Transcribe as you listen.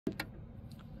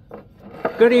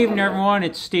Good evening, everyone.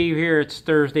 It's Steve here. It's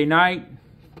Thursday night.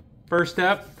 First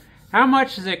up, how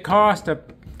much does it cost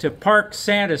to park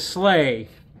Santa's sleigh?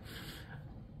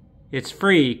 It's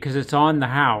free because it's on the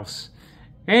house.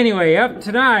 Anyway, up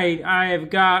tonight, I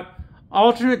have got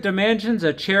Alternate Dimensions,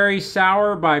 a cherry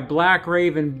sour by Black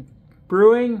Raven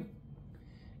Brewing.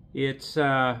 It's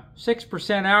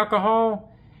 6%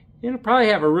 alcohol. It'll probably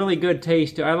have a really good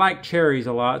taste. I like cherries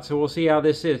a lot, so we'll see how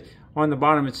this is. On the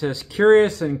bottom it says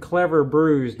Curious and Clever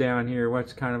Brews down here.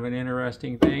 What's kind of an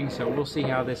interesting thing, so we'll see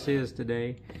how this is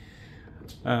today.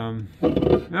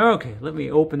 Okay, let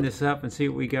me open this up and see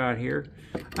what we got here.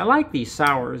 I like these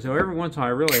sours, though. Every once in a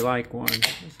while I really like one.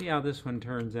 Let's see how this one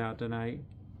turns out tonight.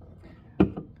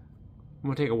 I'm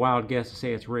going to take a wild guess to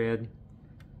say it's red.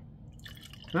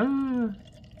 Yeah,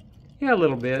 a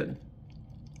little bit.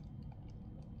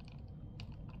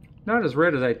 Not as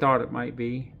red as I thought it might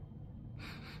be.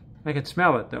 I can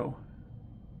smell it, though.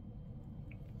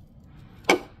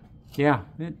 Yeah,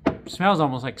 it smells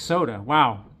almost like soda.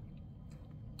 Wow.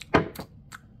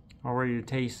 All ready to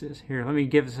taste this. Here, let me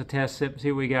give this a test sip and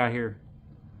see what we got here.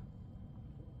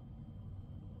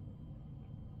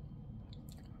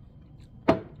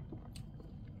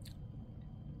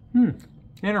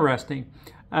 Interesting.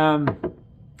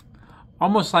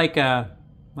 Almost like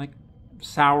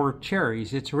sour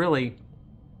cherries. It's really...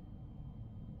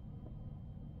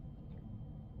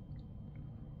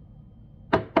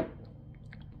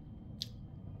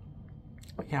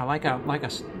 Yeah,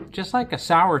 just like a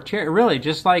sour cherry. Really,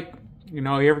 just like, you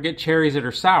ever get cherries that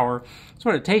are sour. That's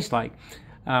what it tastes like.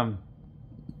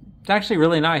 It's actually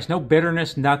really nice. No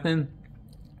bitterness, nothing.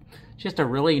 Just a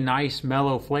really nice,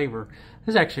 mellow flavor.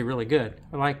 This is actually really good.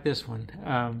 I like this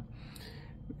one.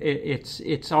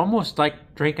 It's almost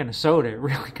like drinking a soda.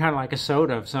 Really kind of like a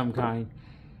soda of some kind.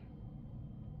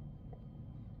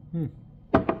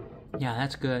 Yeah,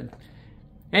 that's good.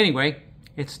 Anyway,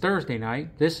 it's Thursday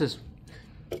night. This is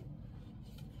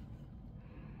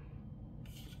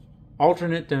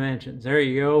Alternate Dimensions. There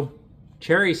you go.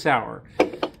 Cherry Sour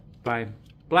by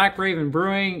Black Raven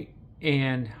Brewing,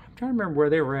 and I'm trying to remember where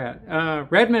they were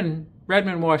at. Redmond,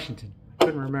 Washington.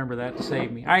 Couldn't remember that to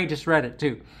save me. I just read it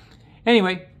too.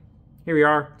 Anyway, here we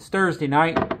are. It's Thursday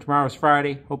night. Tomorrow's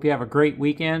Friday. Hope you have a great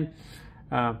weekend.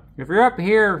 If you're up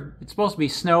here, it's supposed to be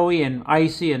snowy and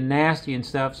icy and nasty and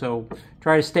stuff, so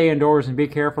try to stay indoors and be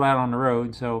careful out on the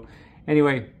road. So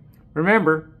anyway,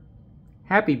 remember,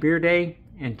 happy beer day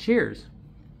and cheers.